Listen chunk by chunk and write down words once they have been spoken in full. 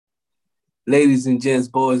ladies and gents,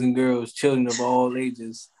 boys and girls, children of all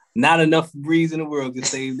ages. Not enough breeze in the world to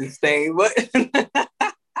save this thing, but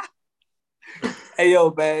hey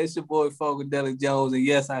yo, man, it's your boy Funkadelic Jones, and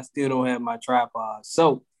yes, I still don't have my tripod.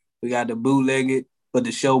 So we got the bootlegged, but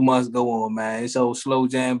the show must go on, man. It's old slow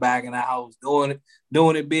jam back in the house, doing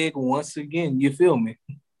it big once again. You feel me?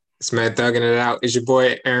 It's man thugging it out. It's your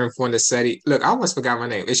boy Aaron Fornasetti. Look, I almost forgot my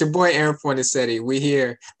name. It's your boy Aaron Fornasetti. We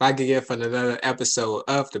here back again for another episode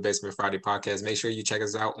of the Basement Friday podcast. Make sure you check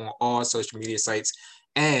us out on all social media sites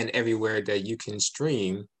and everywhere that you can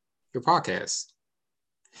stream your podcast.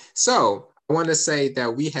 So I want to say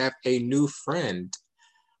that we have a new friend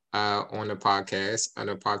on the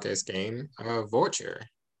podcast game, Vulture.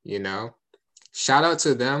 You know, shout out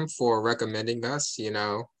to them for recommending us.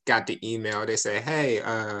 Got the email. They say, hey,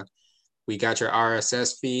 we got your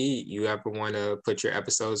RSS feed. You ever want to put your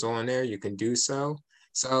episodes on there, you can do so.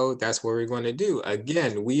 So that's what we're going to do.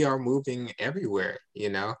 Again, we are moving everywhere.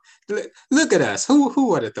 Look at us. Who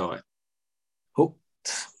would have thought? Who?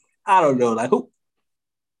 I don't know. Like who?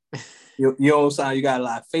 You don't sound you got a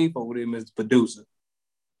lot of faith over there, Mr. Producer.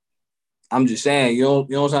 I'm just saying, you don't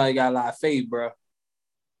sound like you got a lot of faith, bro.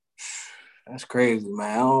 That's crazy,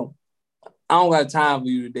 man. I don't got time for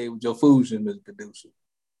you today with your foolishness, Mr. Producer.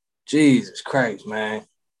 Jesus Christ, man.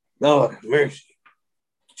 Lord have mercy.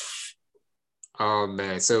 Oh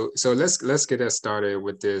man. So let's get us started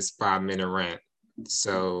with this 5-minute rant.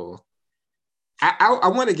 So I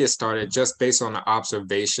want to get started just based on the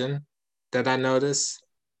observation that I noticed.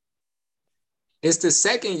 It's the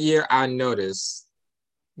second year I noticed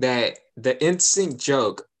that the NSYNC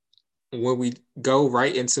joke when we go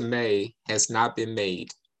right into May has not been made.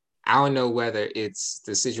 I don't know whether it's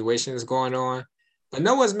the situation that's going on, but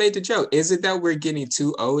no one's made the joke. Is it that we're getting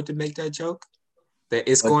too old to make that joke? That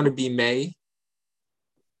it's But going to be May?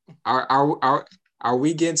 Are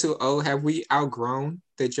we getting too old? Have we outgrown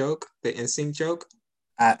the joke, the NSYNC joke?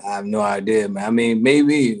 I have no idea, man. I mean,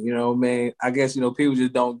 maybe, man. I guess, people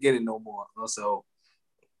just don't get it no more. So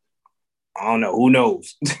I don't know. Who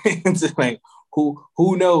knows? It's like,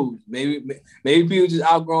 who knows? Maybe people just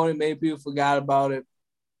outgrown it. Maybe people forgot about it.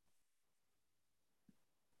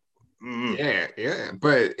 Yeah.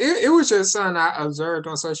 But it was just something I observed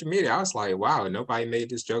on social media. I was like, wow, nobody made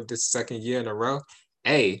this joke this second year in a row.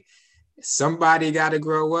 Hey, somebody got to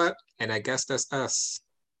grow up, and I guess that's us.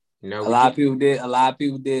 A We lot get of people did. A lot of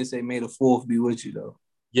people did say, "May the fourth be with you," though.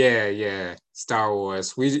 yeah. Star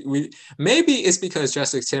Wars. We maybe it's because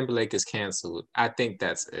Justin Timberlake is canceled. I think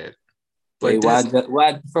that's it. Wait, But does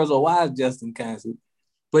why? First of all, why is Justin canceled?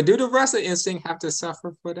 but do the rest of NSYNC have to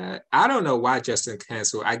suffer for that? I don't know why Justin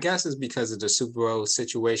canceled. I guess it's because of the Super Bowl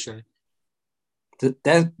situation.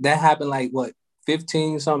 That happened like what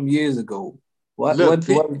 15 something years ago. What Look,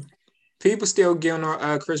 what what? people still giving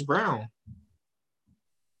on Chris Brown.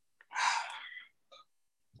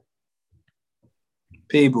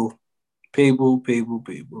 People.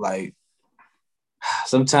 Like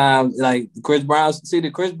sometimes, like the Chris Brown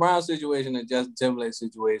situation and Justin Timberlake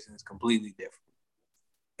situation is completely different.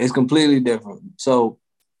 It's completely different. So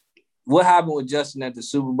what happened with Justin at the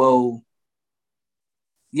Super Bowl?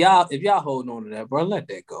 Y'all, if y'all holding on to that, bro, let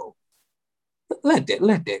that go. Let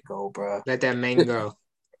that go, bro. Let that man go.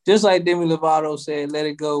 Just like Demi Lovato said, let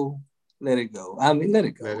it go, let it go. I mean, let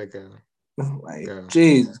it Let go. it go. Like Go.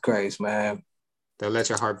 Jesus Christ, man. Don't let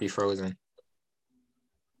your heart be frozen.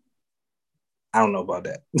 I don't know about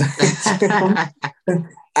that.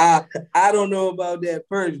 I I don't know about that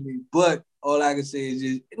personally, but all I can say is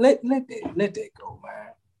just let that go,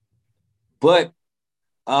 man. But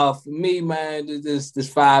for me, man, this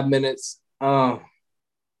 5 minutes.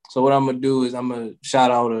 So what I'm gonna do is I'm gonna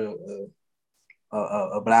shout out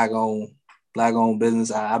a black owned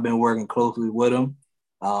business. I've been working closely with them.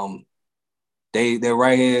 Um, they're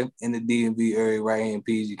right here in the DMV area, right here in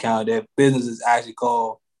PG County. Their business is actually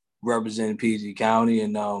called Representing PG County,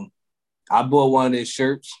 and I bought one of their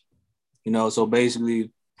shirts. So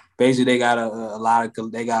basically they got a lot of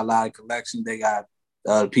collections. They got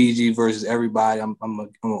PG versus everybody. I'm gonna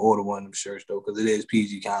order one of them shirts though, because it is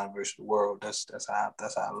PG County versus the world. That's how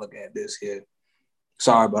I look at this here.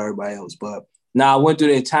 Sorry about everybody else, but now I went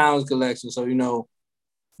through their towns collection. So I don't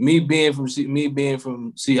live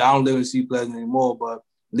in C Pleasant anymore, but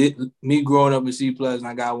me growing up in C Pleasant,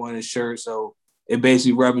 I got one of the shirts. So it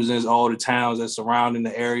basically represents all the towns that surrounding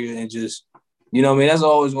the area, and just what I mean, that's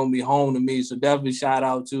always gonna be home to me. So definitely shout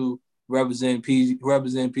out to represent PG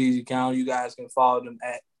County. You guys can follow them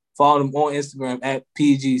on Instagram at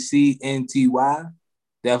PGCNTY.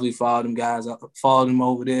 Definitely follow them guys. Follow them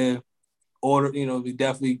over there. We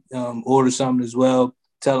definitely order something as well.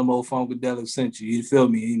 Tell them old Funkadelic sent you. You feel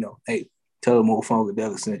me? Hey, Tell them old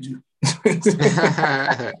Funkadelic sent you.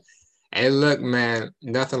 Hey, look, man,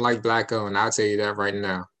 nothing like black owned. I'll tell you that right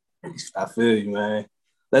now. I feel you, man.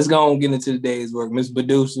 Let's go and get into the day's work. Miss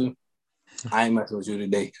Medusa, I ain't messing with you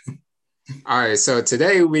today. All right, so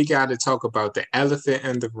today we got to talk about the elephant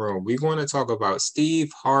in the room. We're going to talk about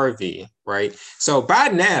Steve Harvey, right? So by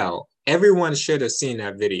now, everyone should have seen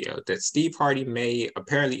that video that Steve Harvey made.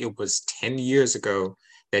 Apparently, it was 10 years ago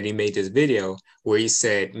that he made this video where he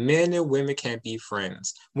said men and women can't be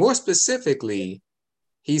friends. More specifically,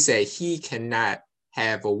 he said he cannot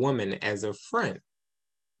have a woman as a friend.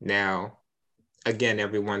 Now, again,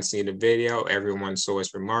 everyone's seen the video, everyone saw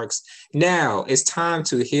his remarks. Now it's time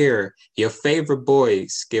to hear your favorite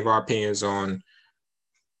boys give our opinions on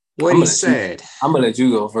what he said. I'm gonna let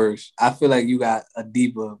you go first. I feel like you got a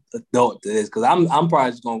deeper thought to this because I'm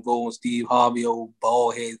probably just gonna go on Steve Harvey, old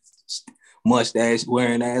bald head, mustache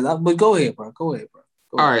wearing ass. But go ahead, bro. Go ahead.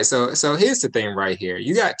 All right, so here's the thing right here.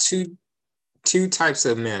 You got two types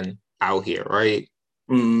of men out here, right?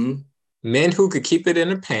 Mm-hmm. Men who could keep it in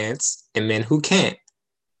their pants and men who can't.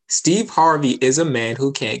 Steve Harvey is a man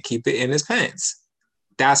who can't keep it in his pants.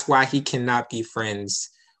 That's why he cannot be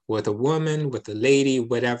friends with a woman, with a lady,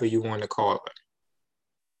 whatever you want to call her.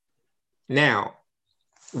 Now,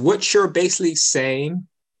 what you're basically saying,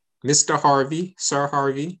 Mr. Harvey, Sir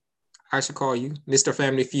Harvey, I should call you, Mr.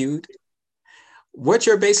 Family Feud. What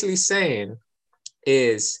you're basically saying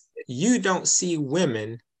is you don't see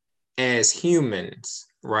women as humans,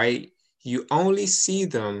 right? You only see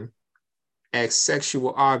them as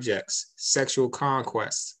sexual objects, sexual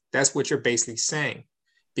conquests. That's what you're basically saying.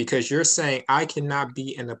 Because you're saying I cannot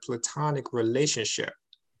be in a platonic relationship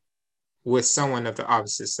with someone of the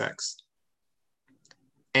opposite sex.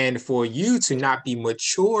 And for you to not be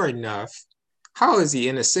mature enough, how is he,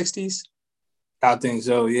 in his 60s? I think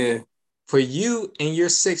so, yeah. For you in your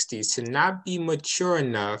 60s to not be mature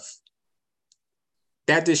enough,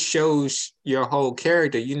 that just shows your whole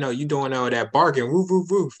character. You know, you doing all that barking, woof, woof,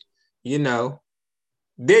 woof. You know,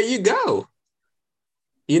 there you go.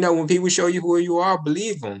 You know, when people show you who you are,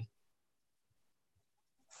 believe them.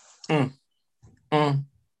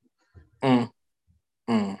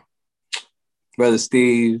 Brother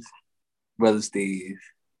Steve,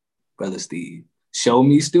 show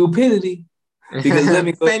me stupidity. Because let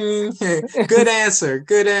me go. Good answer.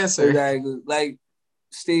 Like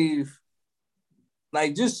Steve,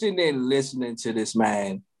 like just sitting there listening to this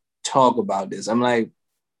man talk about this. I'm like,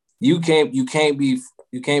 you can't be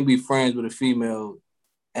friends with a female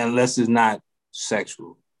unless it's not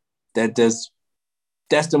sexual. That's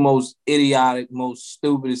the most idiotic, most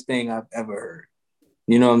stupidest thing I've ever heard.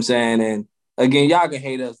 You know what I'm saying? And again, y'all can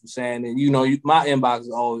hate us for saying it. You know, my inbox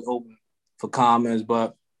is always open for comments,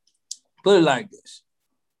 but put it like this.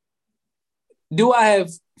 Do I have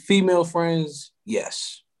female friends?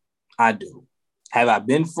 Yes, I do. Have I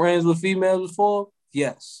been friends with females before?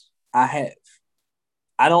 Yes, I have.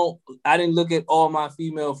 I didn't look at all my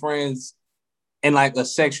female friends in like a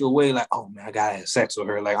sexual way, like, oh man, I gotta have sex with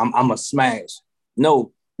her. Like I'm a smash.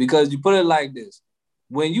 No, because you put it like this.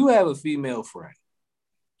 When you have a female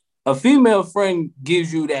friend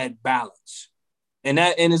gives you that balance. And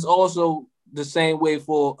it's also the same way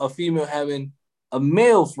for a female having a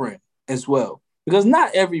male friend as well. Because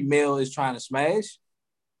not every male is trying to smash,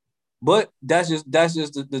 but that's just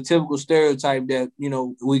the typical stereotype that, you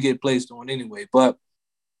know, we get placed on anyway. But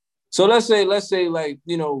so let's say like,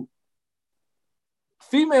 you know,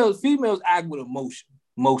 females act with emotion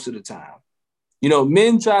most of the time. You know,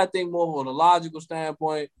 men try to think more on a logical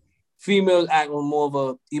standpoint. Females act on more of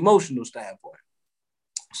a emotional standpoint.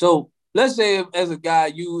 So let's say if, as a guy,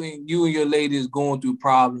 you and your lady is going through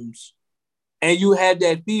problems, and you have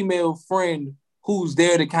that female friend who's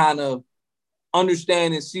there to kind of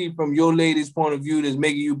understand and see from your lady's point of view, that's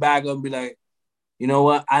making you back up and be like, you know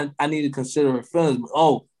what, I need to consider her feelings.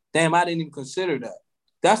 Oh, damn, I didn't even consider that.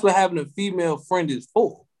 That's what having a female friend is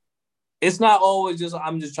for. It's not always just,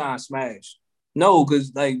 I'm just trying to smash. No,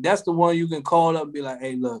 because like that's the one you can call up and be like,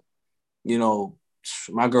 hey, look, you know,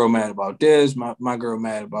 my girl mad about this, my girl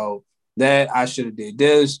mad about that, I should have did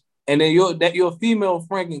this. And then your female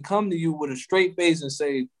friend can come to you with a straight face and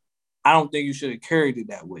say, I don't think you should have carried it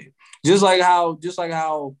that way. Just like how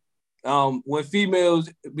when females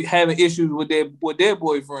be having issues with their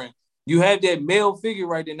boyfriend, you have that male figure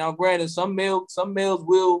right there. Now, granted, some male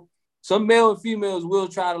and females will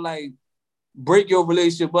try to like break your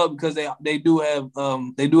relationship up because they do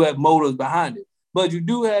have motives behind it. But you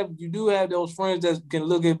do have those friends that can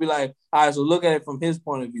look and be like, all right, so look at it from his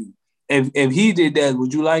point of view. If he did that,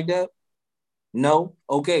 would you like that? No?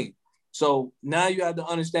 Okay. So now you have to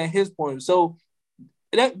understand his point. So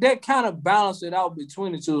that kind of balanced it out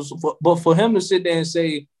between the two. So but for him to sit there and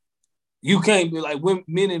say you can't be like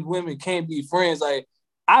men and women can't be friends, like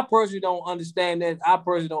I personally don't understand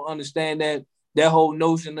that. That whole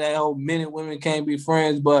notion that whole men and women can't be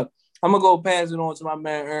friends. But I'm gonna go pass it on to my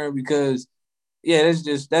man Aaron because yeah, that's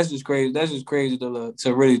just crazy. That's just crazy to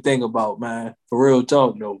really think about, man. For real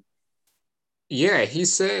talk, though. Yeah, he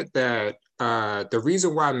said that the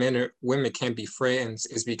reason why men or women can't be friends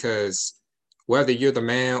is because whether you're the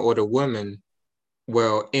man or the woman,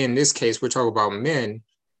 well, in this case, we're talking about men,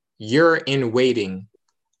 you're in waiting.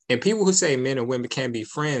 And people who say men and women can't be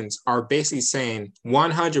friends are basically saying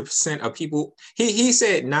 100% of people. He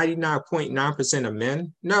said 99.9% of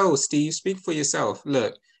men. No, Steve, speak for yourself.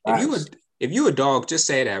 Look, Nice. if you a dog, just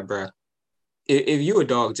say that, bro. If you a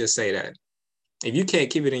dog, just say that. If you can't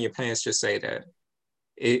keep it in your pants, just say that.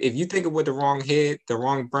 If you think it with the wrong head, the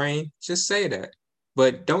wrong brain, just say that.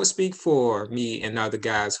 But don't speak for me and other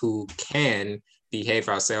guys who can behave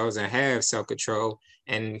ourselves and have self-control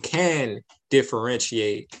and can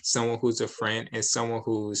differentiate someone who's a friend and someone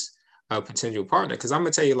who's a potential partner. Because I'm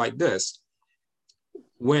gonna tell you like this: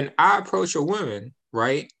 when I approach a woman,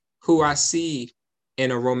 right, who I see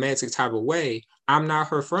in a romantic type of way, I'm not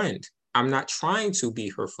her friend. I'm not trying to be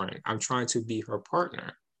her friend. I'm trying to be her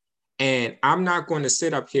partner. And I'm not going to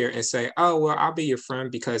sit up here and say, oh, well, I'll be your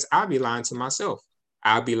friend because I'll be lying to myself.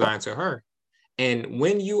 I'll be lying to her. And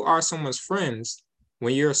when you are someone's friends,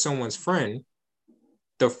 when you're someone's friend,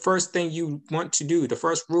 the first thing you want to do, the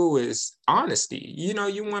first rule is honesty. You know,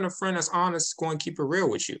 you want a friend that's honest, going to keep it real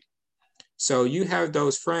with you. So you have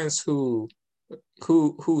those friends who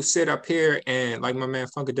sit up here and, like my man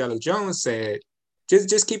Funkadelic Jones said,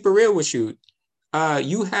 just keep it real with you.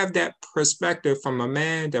 You have that perspective from a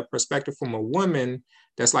man, that perspective from a woman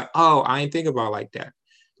that's like, oh, I ain't think about it like that.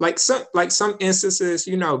 Like some instances,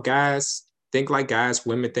 you know, guys think like guys,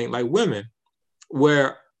 women think like women,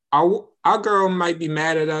 where our girl might be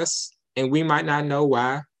mad at us and we might not know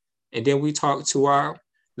why. And then we talk to our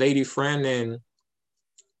lady friend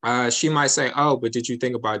and she might say, oh, but did you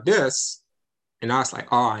think about this? And I was like,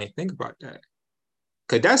 oh, I ain't think about that.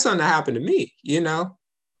 Cause that's something that happened to me, you know.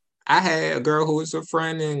 I had a girl who was a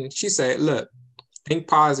friend and she said, look, think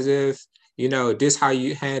positive, you know, this how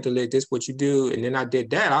you handle it, this what you do. And then I did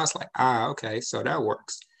that. I was like, okay, so that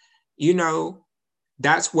works. You know,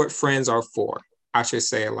 that's what friends are for. I should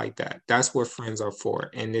say it like that. That's what friends are for.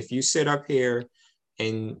 And if you sit up here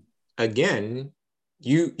and again,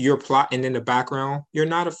 you're plotting in the background, you're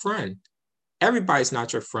not a friend. Everybody's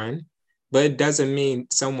not your friend, but it doesn't mean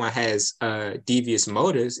someone has devious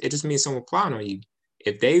motives. It just means someone plotting on you.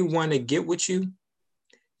 If they want to get with you,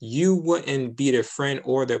 you wouldn't be their friend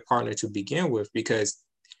or their partner to begin with because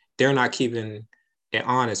they're not keeping it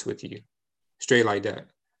honest with you. Straight like that.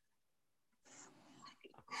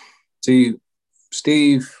 See,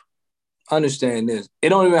 Steve, understand this. It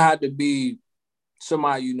don't even have to be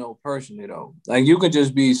somebody you know personally though. Like you can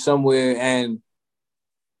just be somewhere and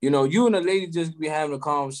you know, you and a lady just be having a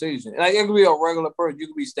conversation. Like it could be a regular person. You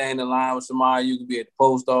could be standing in line with somebody. You could be at the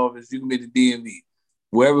post office. You could be at the DMV,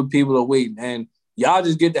 wherever people are waiting, and y'all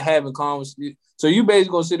just get to having conversation. So you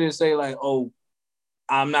basically gonna sit there and say like, "Oh,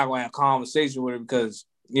 I'm not gonna have a conversation with her because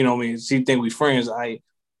you know, what I mean, she think we friends." I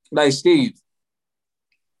like Steve.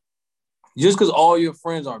 Just because all your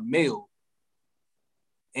friends are male,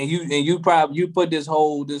 and you probably you put this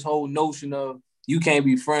whole notion of you can't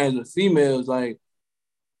be friends with females, like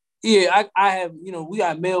yeah, I have, you know, we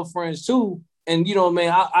got male friends too. And, you know,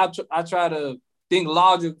 man, I try to think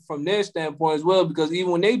logic from their standpoint as well, because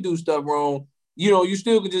even when they do stuff wrong, you know, you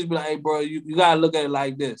still can just be like, hey, bro, you got to look at it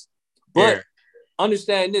like this. Yeah. But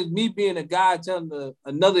understand this, me being a guy telling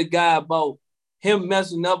another guy about him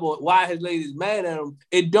messing up or why his lady's mad at him,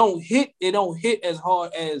 it don't hit as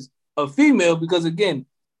hard as a female because, again,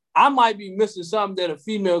 I might be missing something that a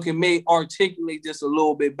female can make articulate just a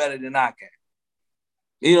little bit better than I can.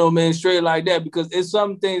 You know, man, straight like that, because it's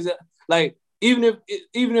some things that like even if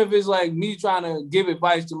it's like me trying to give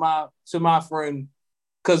advice to my friend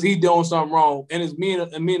because he doing something wrong, and it's me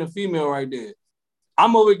and a female right there.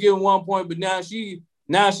 I'm over giving 1 point, but she's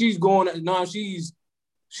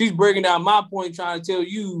breaking down my point, trying to tell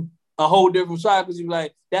you a whole different side because you're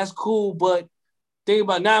like, that's cool, but think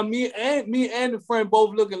about it. Now me and the friend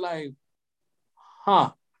both looking like,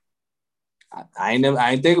 huh? I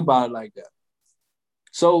ain't think about it like that.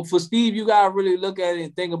 So for Steve, you gotta really look at it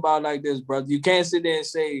and think about it like this, brother. You can't sit there and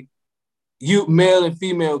say you male and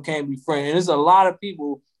female can't be friends. And there's a lot of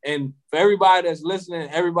people, and for everybody that's listening,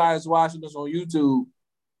 everybody that's watching us on YouTube,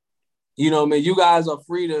 you know, man, you guys are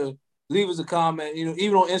free to leave us a comment. You know,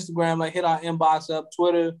 even on Instagram, like hit our inbox up,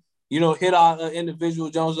 Twitter, hit our individual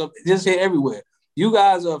Jones up. Just hit everywhere. You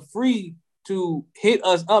guys are free to hit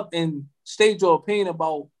us up and state your opinion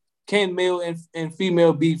about can male and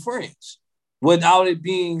female be friends without it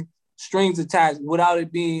being strings attached, without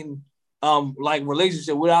it being like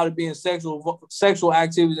relationship, without it being sexual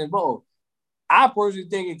activities involved. I personally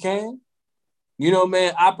think it can.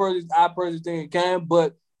 Man, I personally think it can,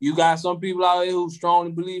 but you got some people out here who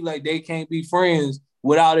strongly believe like they can't be friends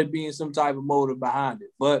without it being some type of motive behind it.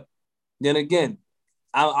 But then again,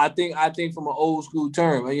 I think from an old school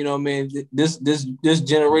term, this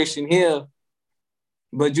generation here,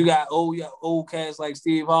 but you got old cats like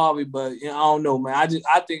Steve Harvey, but I don't know, man. I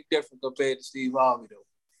think different compared to Steve Harvey though.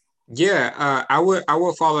 Yeah, I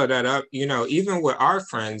would follow that up. Even with our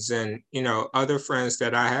friends and other friends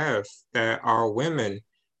that I have that are women,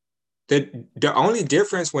 the only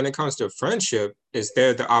difference when it comes to friendship is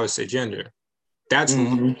they're the opposite gender. That's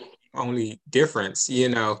the only difference,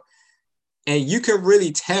 And you can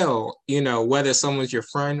really tell, whether someone's your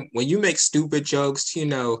friend when you make stupid jokes.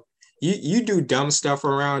 You do dumb stuff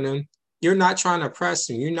around them. You're not trying to press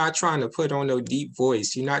them. You're not trying to put on no deep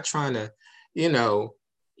voice. You're not trying to,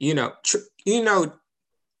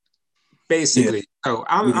 basically. Yeah. So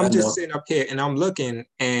I'm just sitting up here and I'm looking,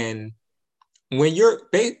 and when you're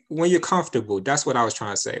comfortable, that's what I was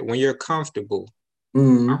trying to say. When you're comfortable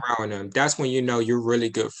around them, that's when you're really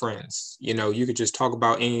good friends. You could just talk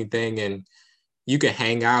about anything and you could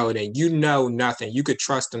hang out and nothing. You could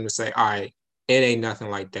trust them to say, all right, it ain't nothing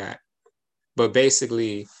like that. But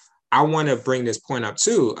basically, I want to bring this point up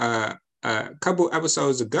too. A couple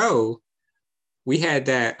episodes ago, we had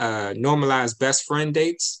that normalized best friend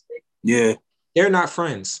dates. Yeah. They're not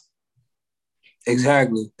friends.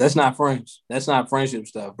 Exactly. That's not friends. That's not friendship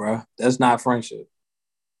stuff, bro. That's not friendship.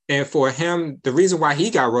 And for him, the reason why he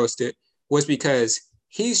got roasted was because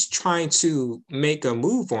he's trying to make a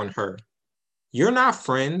move on her. You're not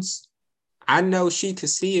friends. I know she could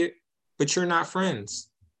see it, but you're not friends.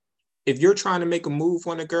 If you're trying to make a move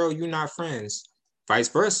on a girl, you're not friends. Vice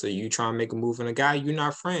versa. You try to make a move on a guy, you're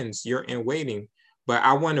not friends. You're in waiting. But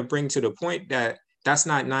I want to bring to the point that that's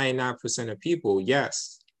not 99% of people.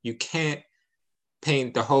 Yes, you can't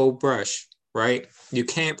paint the whole brush, right? You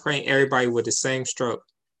can't paint everybody with the same stroke.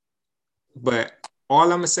 But all I'm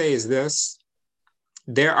going to say is this.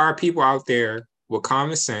 There are people out there with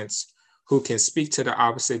common sense who can speak to the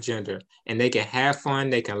opposite gender, and they can have fun,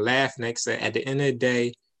 they can laugh, and they can say, at the end of the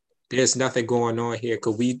day, there's nothing going on here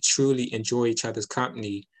because we truly enjoy each other's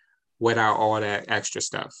company without all that extra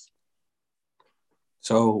stuff.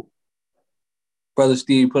 So, Brother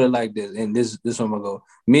Steve put it like this, and this one I'm going to go.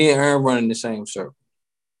 Me and her running the same circle.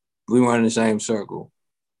 We run in the same circle.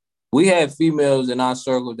 We have females in our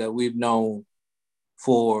circle that we've known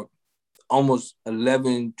for almost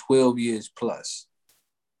 11, 12 years plus.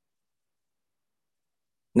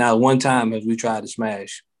 Now, one time as we tried to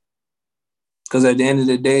smash. Because at the end of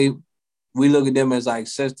the day, we look at them as like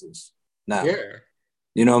sisters now. Yeah.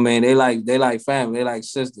 You know what I mean? They like family. They like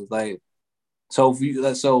sisters.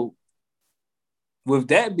 So with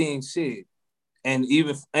that being said, and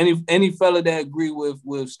even any fella that agree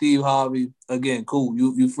with Steve Harvey, again, cool.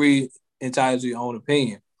 You free entitled to your own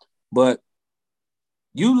opinion. But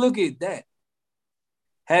you look at that,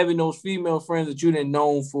 having those female friends that you didn't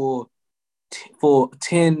know for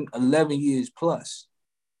 10, 11 years plus,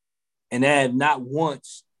 and that have not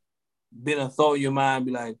once been a thought in your mind,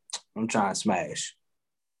 be like, I'm trying to smash.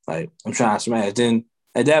 Like, I'm trying to smash. Then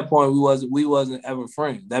at that point, we wasn't ever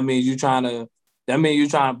friends. That means you're trying to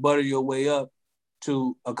butter your way up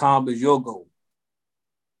to accomplish your goal.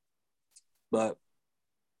 But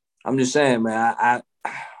I'm just saying, man,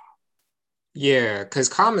 yeah, because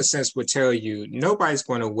common sense would tell you nobody's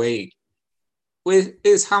going to wait.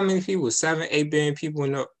 Is how many people? 7, 8 billion people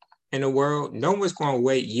in the world. No one's going to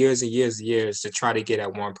wait years and years and years to try to get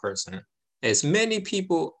at one person. As many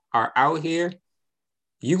people are out here,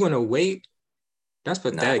 you're going to wait. That's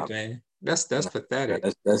pathetic, man. That's pathetic.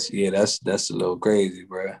 That's a little crazy,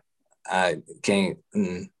 bro. I can't.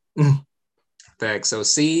 Fact. So,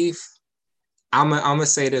 Steve, I'm gonna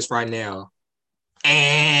say this right now.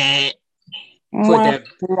 Put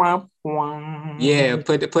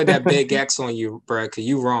that big X on you, bro, because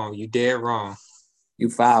you wrong. You dead wrong. You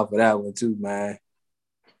filed for that one too, man.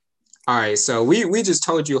 All right, so we just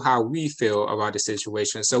told you how we feel about the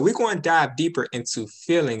situation. So we're going to dive deeper into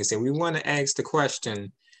feelings, and we want to ask the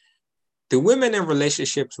question, do women in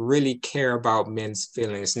relationships really care about men's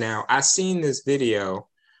feelings? Now, I seen this video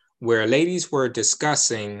where ladies were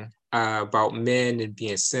discussing about men and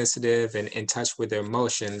being sensitive and in touch with their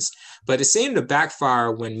emotions, but it seemed to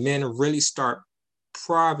backfire when men really start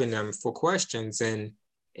probing them for questions. And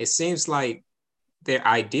it seems like their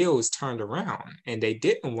ideals turned around and they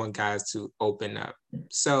didn't want guys to open up.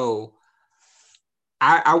 So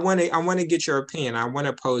I want to get your opinion. I want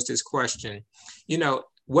to pose this question.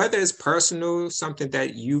 Whether it's personal, something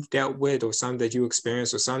that you've dealt with, or something that you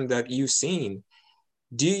experienced, or something that you've seen,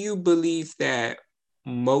 do you believe that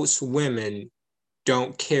most women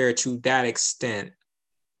don't care to that extent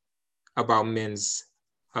about men's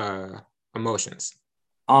emotions?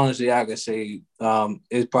 Honestly, I could say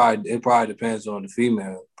it probably depends on the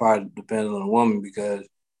female. Probably depends on the woman, because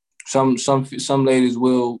some ladies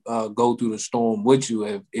will go through the storm with you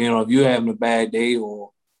if you're having a bad day,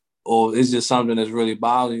 or it's just something that's really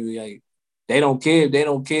bothering you. Like, they don't care. They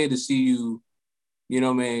don't care to see you,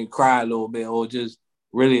 cry a little bit, or just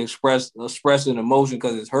really express an emotion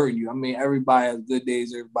because it's hurting you. I mean, everybody has good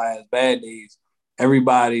days. Everybody has bad days.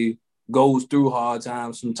 Everybody goes through hard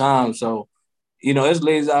times sometimes. So, there's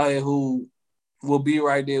ladies out here who will be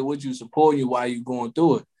right there with you, supporting you while you're going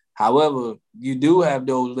through it. However, you do have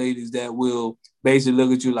those ladies that will basically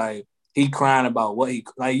look at you like he crying about what he,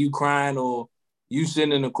 like, you crying, or you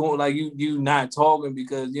sitting in the corner, like you not talking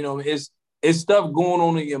because it's stuff going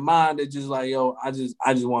on in your mind that just like, yo, I just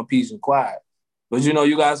want peace and quiet. But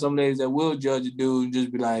you got some ladies that will judge a dude and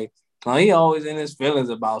just be like, oh, he always in his feelings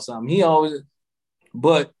about something.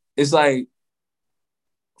 But it's like,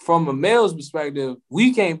 from a male's perspective,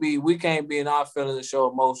 we can't be in our feelings and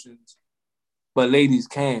show emotions, but ladies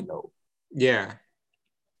can though. Yeah.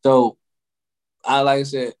 So like I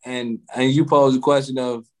said, and you pose the question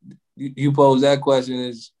of you pose that question,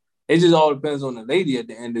 is it just all depends on the lady at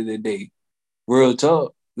the end of the day. Real tough,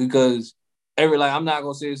 because I'm not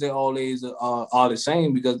gonna say all ladies are the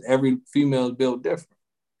same, because every female is built different.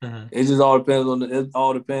 Mm-hmm. It just all depends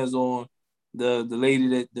on the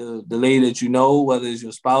lady the lady that whether it's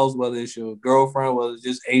your spouse, whether it's your girlfriend, whether it's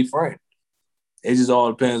just a friend. It just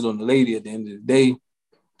all depends on the lady at the end of the day.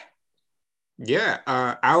 Yeah,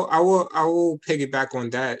 I will piggyback on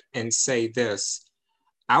that and say this.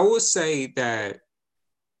 I will say that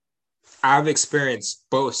I've experienced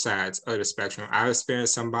both sides of the spectrum. I've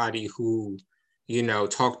experienced somebody who,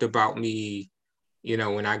 talked about me,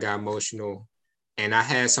 when I got emotional. And I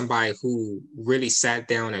had somebody who really sat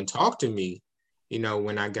down and talked to me,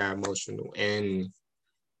 when I got emotional. And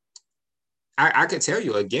I could tell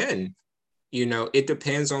you again, it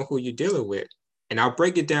depends on who you're dealing with. And I'll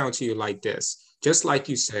break it down to you like this. Just like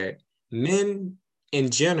you said, men in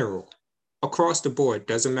general, across the board,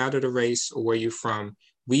 doesn't matter the race or where you're from,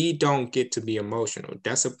 we don't get to be emotional.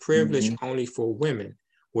 That's a privilege only for women.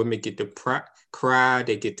 Women get to cry,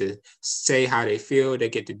 they get to say how they feel, they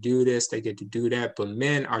get to do this, they get to do that. But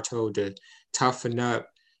men are told to toughen up,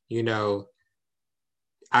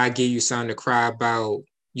 I give you something to cry about.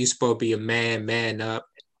 You supposed to be a man up.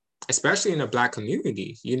 Especially in the Black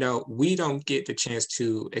community, we don't get the chance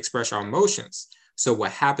to express our emotions. So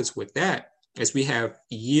what happens with that is we have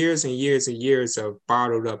years and years and years of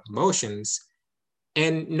bottled up emotions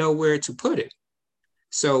and nowhere to put it.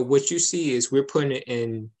 So what you see is we're putting it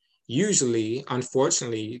in, usually,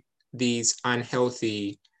 unfortunately, these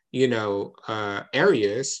unhealthy,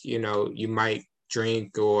 areas. You might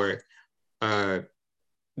drink or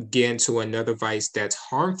get into another vice that's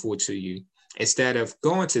harmful to you, instead of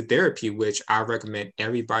going to therapy, which I recommend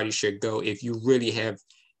everybody should go if you really have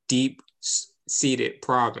deep seated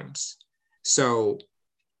problems. So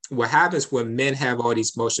what happens when men have all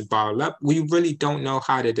these emotions bottled up, we really don't know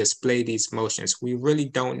how to display these emotions. We really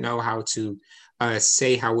don't know how to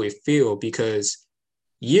say how we feel, because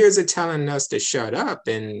years of telling us to shut up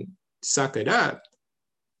and suck it up,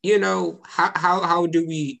 how do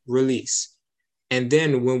we release? And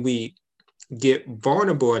then when we get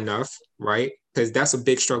vulnerable enough, right? Because that's a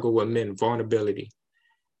big struggle with men, vulnerability.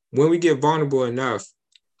 When we get vulnerable enough,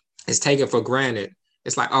 it's taken for granted.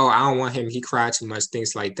 It's like, oh, I don't want him. He cried too much,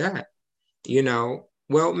 things like that.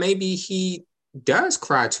 Well, maybe he does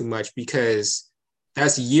cry too much because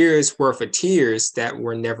that's years worth of tears that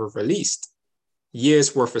were never released.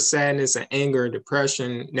 Years worth of sadness and anger and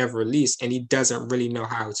depression never released. And he doesn't really know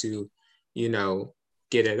how to,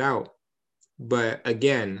 get it out. But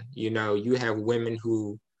again, you have women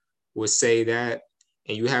who will say that,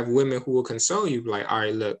 and you have women who will console you, like, all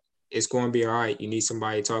right, look, it's going to be all right. You need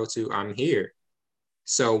somebody to talk to, I'm here.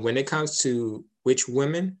 So when it comes to which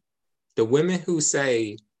women, the women who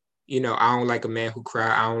say, I don't like a man who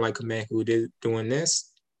cry, I don't like a man who did doing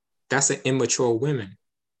this, that's an immature woman.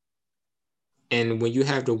 And when you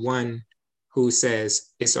have the one who says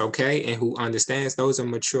it's okay and who understands, those are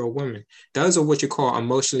mature women. Those are what you call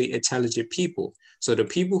emotionally intelligent people. So the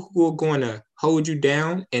people who are going to hold you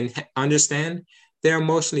down and understand, they're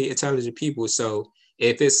emotionally intelligent people. So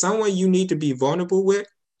If it's someone you need to be vulnerable with,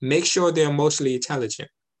 make sure they're emotionally intelligent.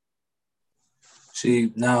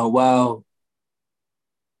 See, now, while,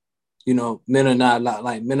 men are not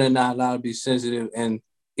allowed to be sensitive. And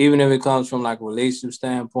even if it comes from like a relationship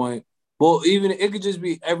standpoint, well, even it could just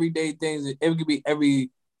be everyday things. It could be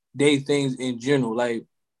everyday things in general. Like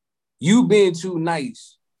you being too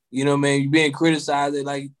nice, man, you being criticized.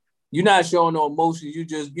 Like you're not showing no emotions. You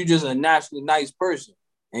just a naturally nice person.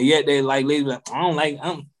 And yet they like ladies like, I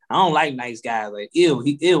don't like nice guys. Like, ew,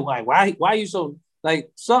 like why you so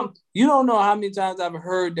like some you don't know how many times I've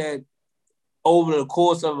heard that over the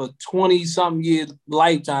course of a 20-something year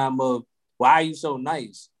lifetime of why are you so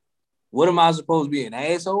nice? What am I supposed to be, an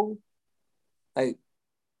asshole? Like,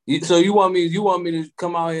 so you want me to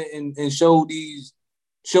come out here and show this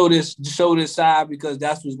side because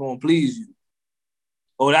that's what's gonna please you.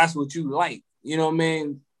 Or that's what you like. You know what I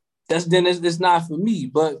mean? It's not for me.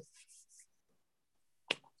 But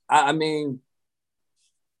I mean,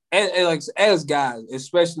 as guys,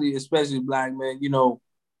 especially black men,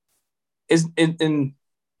 and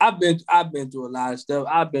I've been through a lot of stuff.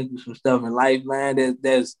 I've been through some stuff in life, man.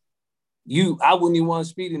 There's I wouldn't even want to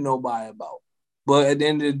speak to nobody about. But at the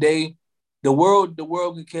end of the day, the world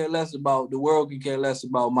can care less about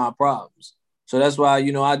my problems. So that's why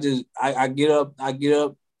I get up,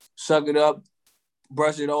 suck it up,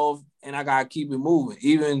 brush it off, and I gotta keep it moving.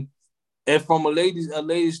 Even if from a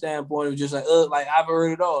lady standpoint, it's just like I've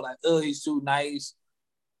heard it all. Like, he's too nice.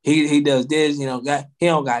 He does this, he don't got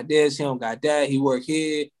this, he don't got that. He work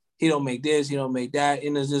here, he don't make this, he don't make that,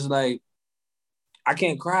 and it's just like I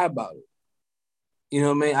can't cry about it. You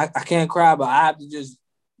know what I mean? I can't cry about it. I have to just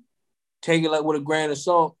take it like with a grain of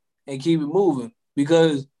salt and keep it moving.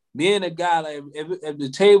 Because being a guy, like if the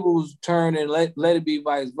tables turn and let it be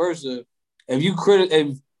vice versa, if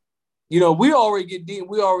we already get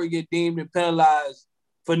deemed and penalized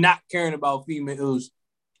for not caring about females'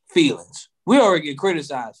 feelings. We already get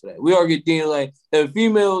criticized for that. We already get deemed like if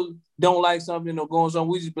females don't like something or going something,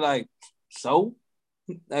 we just be like, so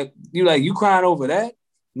like you crying over that.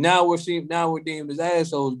 Now we're deemed as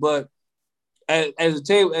assholes. But as a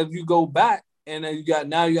table, if you go back and then you got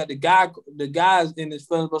the guys in his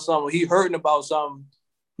feelings about something, he hurting about something.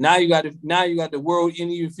 Now you got the world and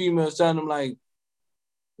even females telling him like,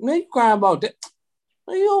 man, you crying about that?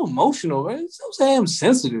 Man, you're emotional, man. So damn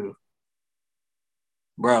sensitive,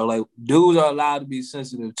 bro. Like dudes are allowed to be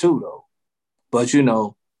sensitive too, though. But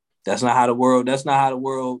that's not how the world. That's not how the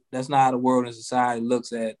world. That's not how the world and society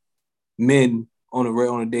looks at men on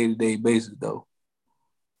a day-to-day basis, though.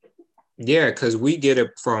 Yeah, because we get it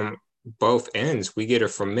from both ends. We get it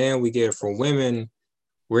from men. We get it from women.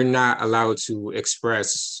 We're not allowed to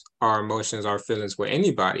express our emotions, our feelings with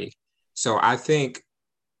anybody. So I think,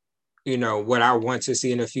 what I want to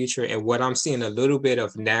see in the future and what I'm seeing a little bit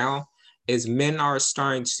of now is men are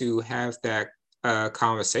starting to have that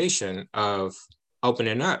conversation of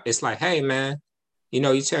opening up. It's like, hey, man, you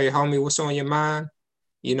tell your homie what's on your mind,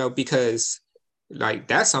 because like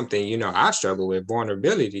that's something, I struggle with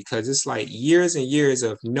vulnerability because it's like years and years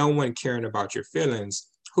of no one caring about your feelings.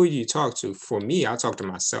 Who do you talk to? For me, I talk to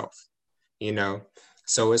myself, you know?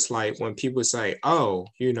 So it's like when people say, oh,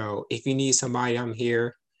 if you need somebody, I'm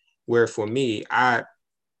here. Where for me, I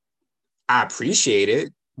appreciate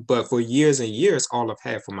it, but for years and years, all I've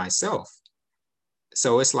had for myself.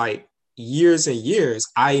 So it's like years and years,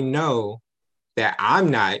 I know that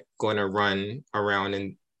I'm not going to run around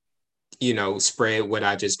and, spread what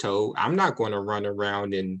I just told. I'm not going to run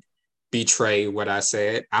around and betray what I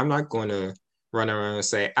said. I'm not going to run around and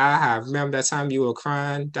say, remember that time you were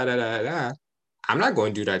crying, da da da da. I'm not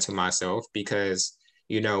going to do that to myself because,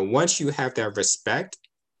 once you have that respect,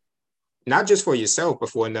 not just for yourself,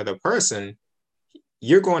 but for another person,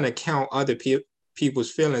 you're going to count other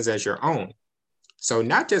people's feelings as your own. So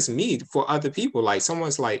not just me, for other people, like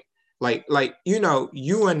someone's like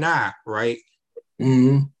you and I, right?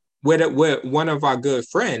 Mm-hmm. With one of our good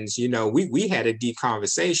friends, we had a deep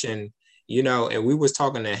conversation, and we was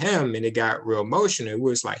talking to him and it got real emotional.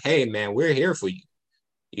 We was like, hey man, we're here for you.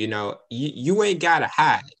 You ain't gotta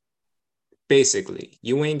hide. Basically,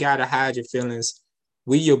 you ain't gotta hide your feelings.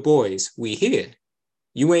 We your boys, we here.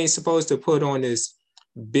 You ain't supposed to put on this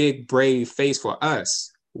big brave face for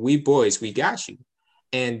us. We boys, we got you.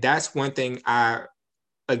 And that's one thing I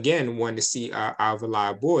again want to see out of a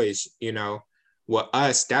lot of boys, with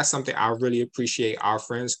us. That's something I really appreciate our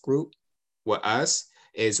friends group with us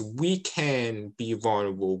is we can be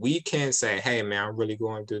vulnerable. We can say, hey man, I'm really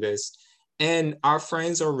going through this. And our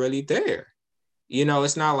friends are really there.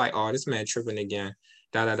 It's not like, oh, this man tripping again.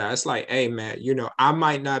 Da da da. It's like, hey man, I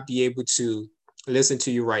might not be able to listen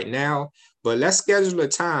to you right now, but let's schedule a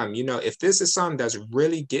time. If this is something that's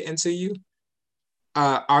really getting to you,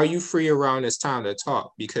 are you free around this time to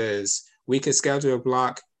talk? Because we could schedule a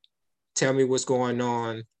block. Tell me what's going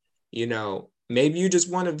on. Maybe you just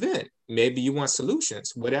want to vent. Maybe you want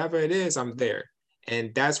solutions. Whatever it is, I'm there.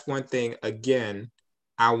 And that's one thing, again,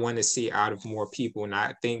 I want to see out of more people. And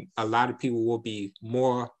I think a lot of people will be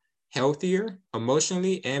more healthier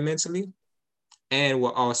emotionally and mentally, and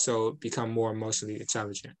will also become more emotionally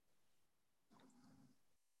intelligent.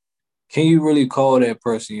 Can you really call that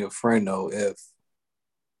person your friend, though, if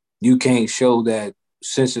you can't show that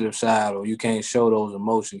sensitive side or you can't show those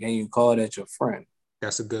emotions? Can you call that your friend?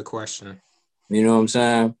 That's a good question. You know what I'm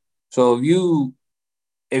saying? So if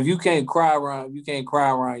you can't cry around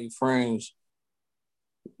your friends,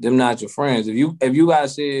 them not your friends. If you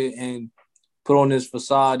guys sit and put on this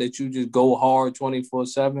facade that you just go hard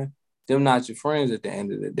 24/7, them not your friends at the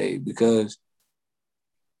end of the day, because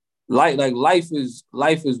life is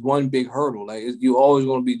one big hurdle. Like you always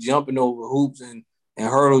going to be jumping over hoops and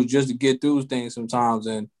hurdles just to get through things sometimes.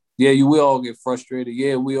 And yeah, we all get frustrated.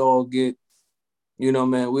 Yeah, we all get,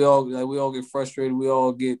 man, we all get frustrated. We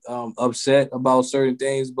all get upset about certain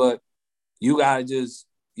things. But you gotta just,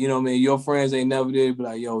 man, your friends ain't never there to be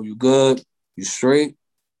like, yo, you good, you straight.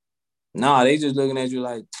 Nah, they just looking at you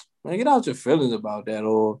like, man, get out your feelings about that,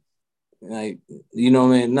 or like,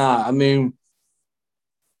 man. Nah, I mean,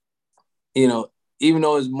 you know, even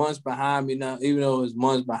though it's months behind me now,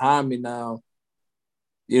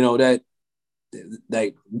 that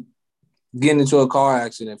like getting into a car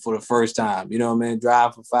accident for the first time,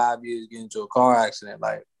 drive for 5 years, get into a car accident,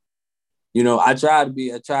 like, I try to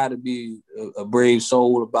be a brave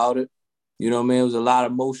soul about it. It was a lot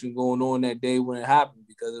of emotion going on that day when it happened,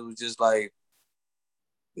 because it was just like,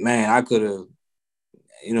 man, I could have,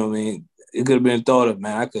 it could have been thought of,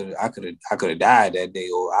 man, I could have died that day,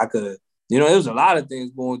 or I could have, there was a lot of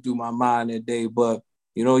things going through my mind that day, but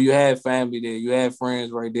you had family there, you had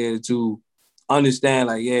friends right there to understand,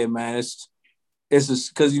 like, yeah, man, it's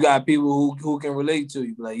just because you got people who can relate to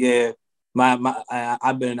you, like, yeah,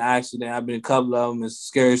 I've been in an accident, I've been in a couple of them, it's a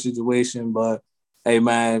scary situation, but hey,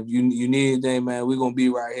 man, if you need anything, man, we're gonna be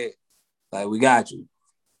right here, like, we got you.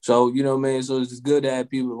 So, man, so it's just good to have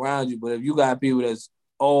people around you. But if you got people that's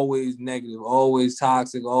always negative, always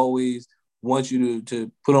toxic, always want you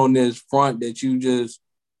to put on this front that you just,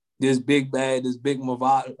 this big bad, this big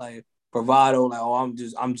bravado, like, oh, I'm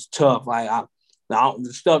just tough. Like, the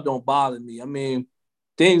stuff don't bother me. I mean,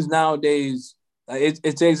 things nowadays, like,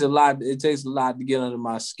 it takes a lot. It takes a lot to get under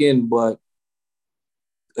my skin. But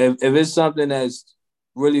if it's something that's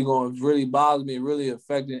really bother me, really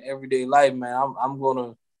affecting everyday life, man, I'm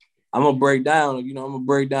gonna break down. I'm gonna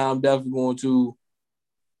break down. I'm definitely going to,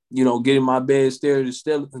 get in my bed, stare at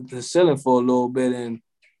the ceiling for a little bit, and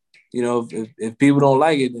if people don't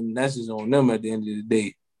like it, then that's just on them at the end of the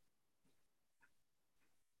day.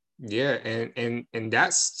 Yeah, and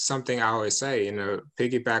that's something I always say,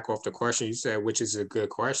 piggyback off the question you said, which is a good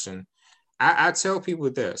question. I tell people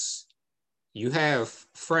this: you have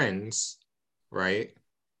friends, right?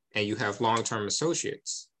 And you have long-term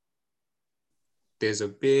associates. There's a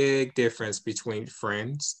big difference between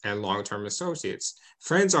friends and long-term associates.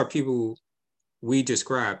 Friends are people we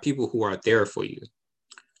describe, people who are there for you.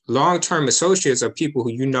 Long-term associates are people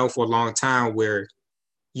who you know for a long time, where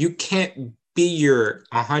you can't be your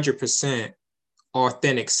 100%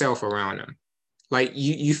 authentic self around them. Like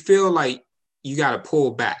you feel like you got to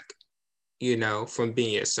pull back, from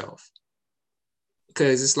being yourself,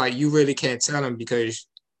 because it's like you really can't tell them, because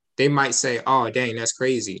they might say, "Oh, dang, that's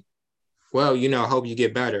crazy." Well, I hope you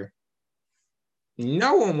get better.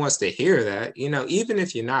 No one wants to hear that, even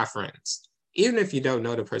if you're not friends, even if you don't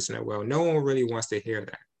know the person that well, no one really wants to hear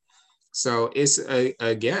that. So it's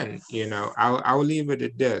again, I'll leave it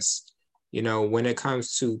at this. When it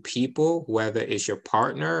comes to people, whether it's your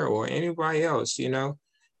partner or anybody else,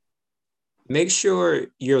 make sure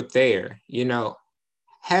you're there.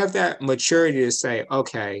 Have that maturity to say,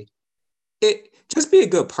 okay, it just be a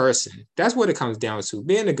good person. That's what it comes down to.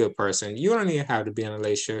 Being a good person. You don't even have to be in a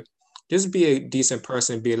relationship. Just be a decent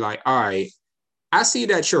person. Be like, all right, I see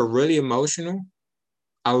that you're really emotional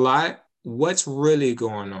a lot. What's really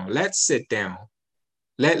going on? Let's sit down.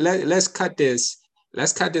 Let's cut this.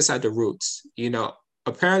 Let's cut this at the roots.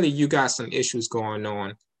 Apparently you got some issues going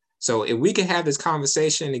on. So if we can have this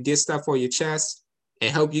conversation and get stuff on your chest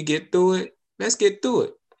and help you get through it, let's get through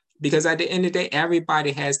it. Because at the end of the day,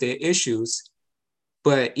 everybody has their issues.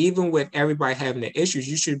 But even with everybody having their issues,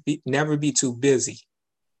 you should never be too busy,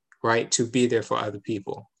 right, to be there for other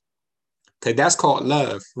people. Because that's called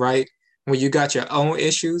love, right? When you got your own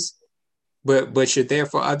issues, but you're there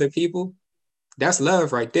for other people, that's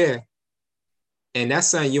love right there. And that's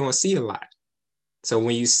something you don't see a lot. So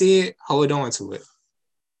when you see it, hold on to it.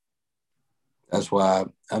 That's why,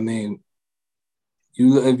 I mean,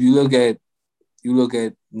 if you look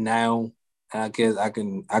at now, and I guess I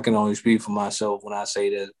can only speak for myself when I say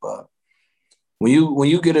this, but when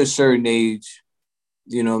you get a certain age,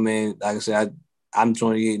 you know, man, like I said, I'm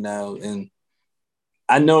 28 now, and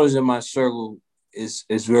I notice in my circle is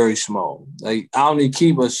very small. Like I only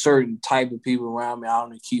keep a certain type of people around me. I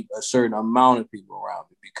only keep a certain amount of people around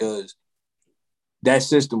me because that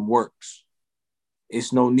system works.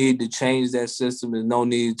 It's no need to change that system. There's no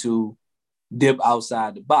need to dip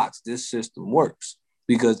outside the box. This system works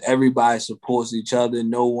because everybody supports each other.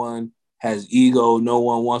 No one has ego. No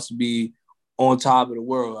one wants to be on top of the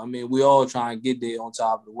world. I mean, we all try and get there on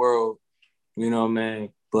top of the world, you know what I mean?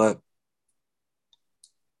 But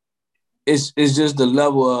it's just the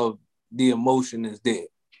level of the emotion is there.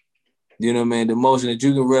 You know what I mean? The emotion that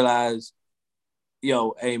you can realize,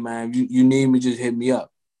 yo, hey man, you need me, just hit me up.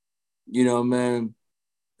 You know what I mean?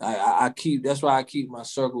 I keep that's why I keep my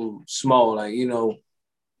circle small. Like, you know,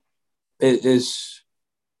 it's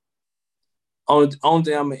only thing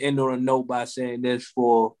I'm gonna end on a note by saying this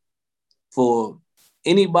for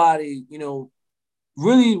anybody, you know,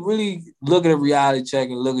 really look at a reality check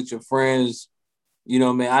and look at your friends. You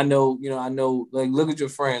know what I mean? I know, like, look at your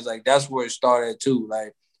friends. Like, that's where it started too.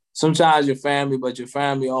 Like, sometimes your family, but your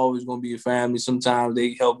family always going to be your family. Sometimes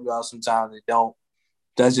they help you out, sometimes they don't.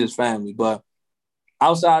 That's just family. But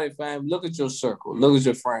outside of family, look at your circle. Look at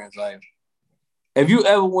your friends. Like, if you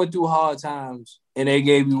ever went through hard times and they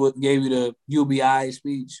gave you the UBI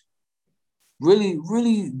speech,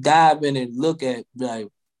 really dive in and look at, like,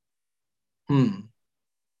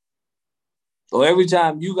 So every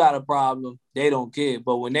time you got a problem, they don't care.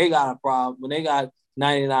 But when they got a problem, when they got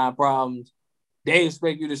 99 problems, they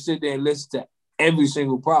expect you to sit there and listen to every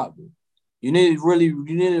single problem. You need to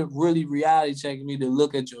really reality check. You need to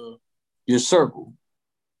look at your circle.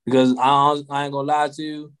 Because I ain't gonna lie to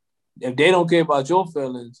you, if they don't care about your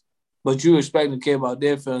feelings, but you expect them to care about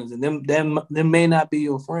their feelings, and them may not be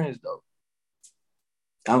your friends though.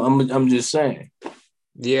 I'm just saying.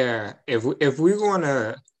 Yeah, if we're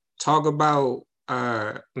gonna talk about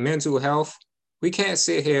mental health, we can't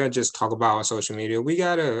sit here and just talk about on social media. We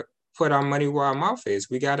gotta put our money where our mouth is.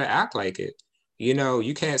 We gotta act like it. You know,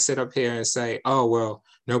 you can't sit up here and say, "Oh, well,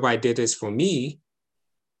 nobody did this for me."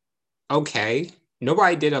 Okay,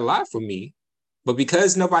 nobody did a lot for me, but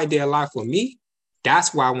because nobody did a lot for me,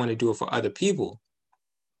 that's why I want to do it for other people.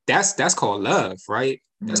 That's called love, right?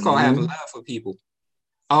 That's called having love for people.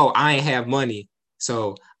 Oh, I ain't have money,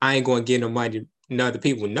 so I ain't going to give no money to other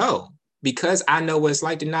people. No, because I know what it's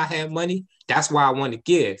like to not have money. That's why I want to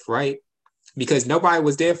give, right? Because nobody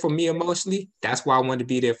was there for me emotionally. That's why I want to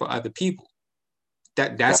be there for other people.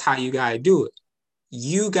 That's how you gotta do it.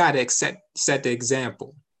 You gotta set the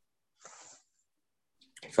example.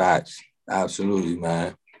 Facts. Absolutely,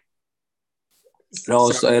 man. It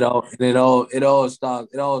all So, starts with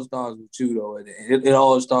you though. It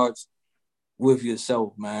all starts with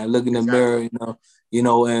yourself, man. Look in the exactly. mirror, you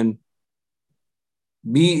know, and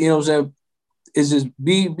be, you know what I'm saying? It's just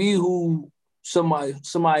be who somebody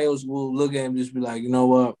else will look at and just be like, you know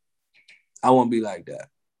what? I want to be like that.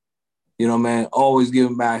 You know, man. Always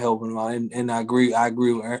giving back, helping out, and I agree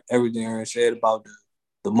with everything Aaron said about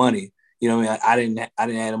the money. You know, what I mean, I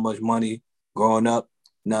didn't have much money growing up.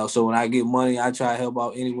 No, so when I get money, I try to help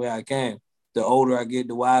out any way I can. The older I get,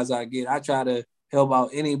 the wiser I get. I try to help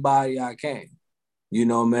out anybody I can. You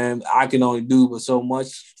know, man, I can only do but so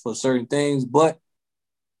much for certain things. But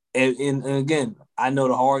and again, I know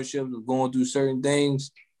the hardships of going through certain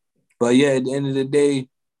things. But yeah, at the end of the day,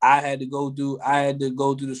 I had to go through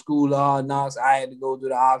the school of hard knocks. I had to go through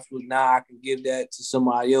the obstacles. Now I can give that to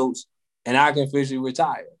somebody else, and I can officially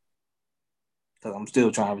retire. Because I'm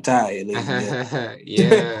still trying to retire, ladies and gentlemen.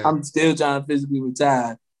 Yeah. I'm still trying to physically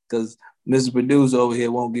retire because Mr. Producer over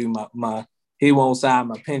here won't give me he won't sign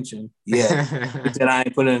my pension yet. He said I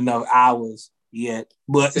ain't put in enough hours yet.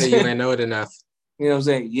 But So you ain't old enough. you know what I'm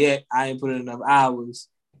saying? Yet I ain't put in enough hours.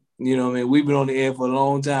 You know what I mean? We've been on the air for a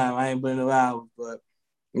long time. I ain't put in enough hours, but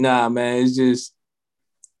nah, man, it's just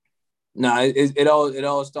it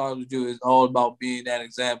all starts with you. It's all about being that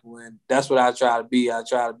example, and that's what I try to be. I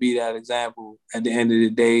try to be that example at the end of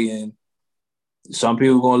the day, and some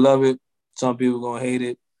people gonna love it, some people gonna hate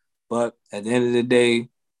it, but at the end of the day,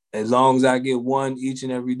 as long as I get one each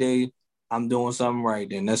and every day, I'm doing something right.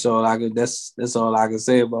 Then that's all I could. That's all I can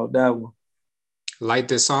say about that one. Like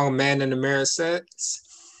the song "Man in the Mirror" says,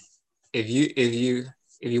 if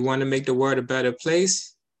you want to make the world a better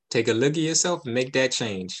place, Take a look at yourself and make that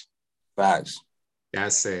change. Facts.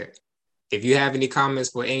 That's it. If you have any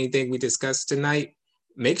comments for anything we discussed tonight,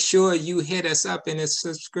 make sure you hit us up in the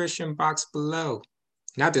subscription box below.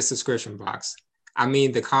 Not the subscription box. I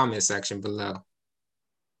mean the comment section below.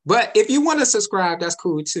 But if you want to subscribe, that's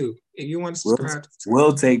cool too. If you want to subscribe,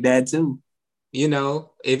 we'll take that too. You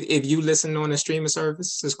know, if you listen on a streaming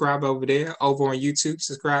service, subscribe over there. Over on YouTube,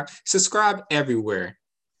 subscribe everywhere.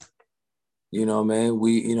 You know, man,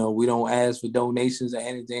 we don't ask for donations or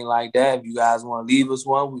anything like that. If you guys want to leave us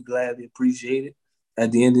one, we gladly appreciate it.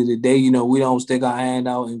 At the end of the day, you know, we don't stick our hand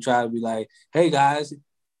out and try to be like, hey guys,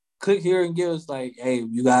 click here and give us like, hey,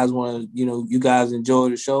 you guys want to, you know, you guys enjoy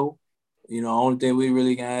the show. You know, only thing we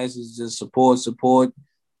really can ask is just support.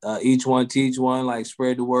 Each one teach one, like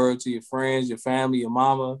spread the word to your friends, your family, your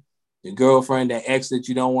mama, your girlfriend, that ex that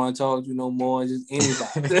you don't want to talk to no more, just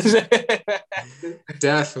anybody.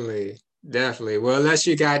 Definitely. Well, unless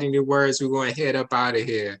you got any words, we're going to head up out of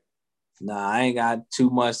here. Nah, I ain't got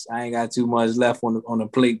too much left on the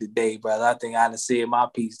plate today, brother. I think I done said my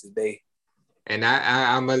piece today. And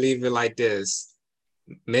I'm going to leave it like this.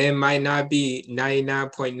 Men might not be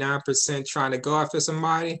 99.9% trying to go after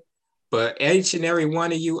somebody, but each and every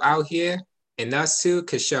one of you out here, and us too,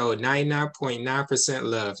 could show 99.9%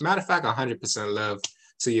 love. Matter of fact, 100% love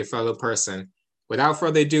to your fellow person. Without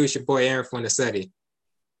further ado, it's your boy Aaron Fuentesetti.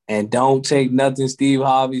 And don't take nothing Steve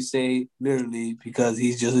Harvey say literally, because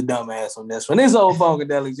he's just a dumbass on this one. This old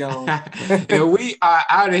Funkadelic Jones. And we are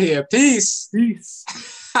out of here. Peace.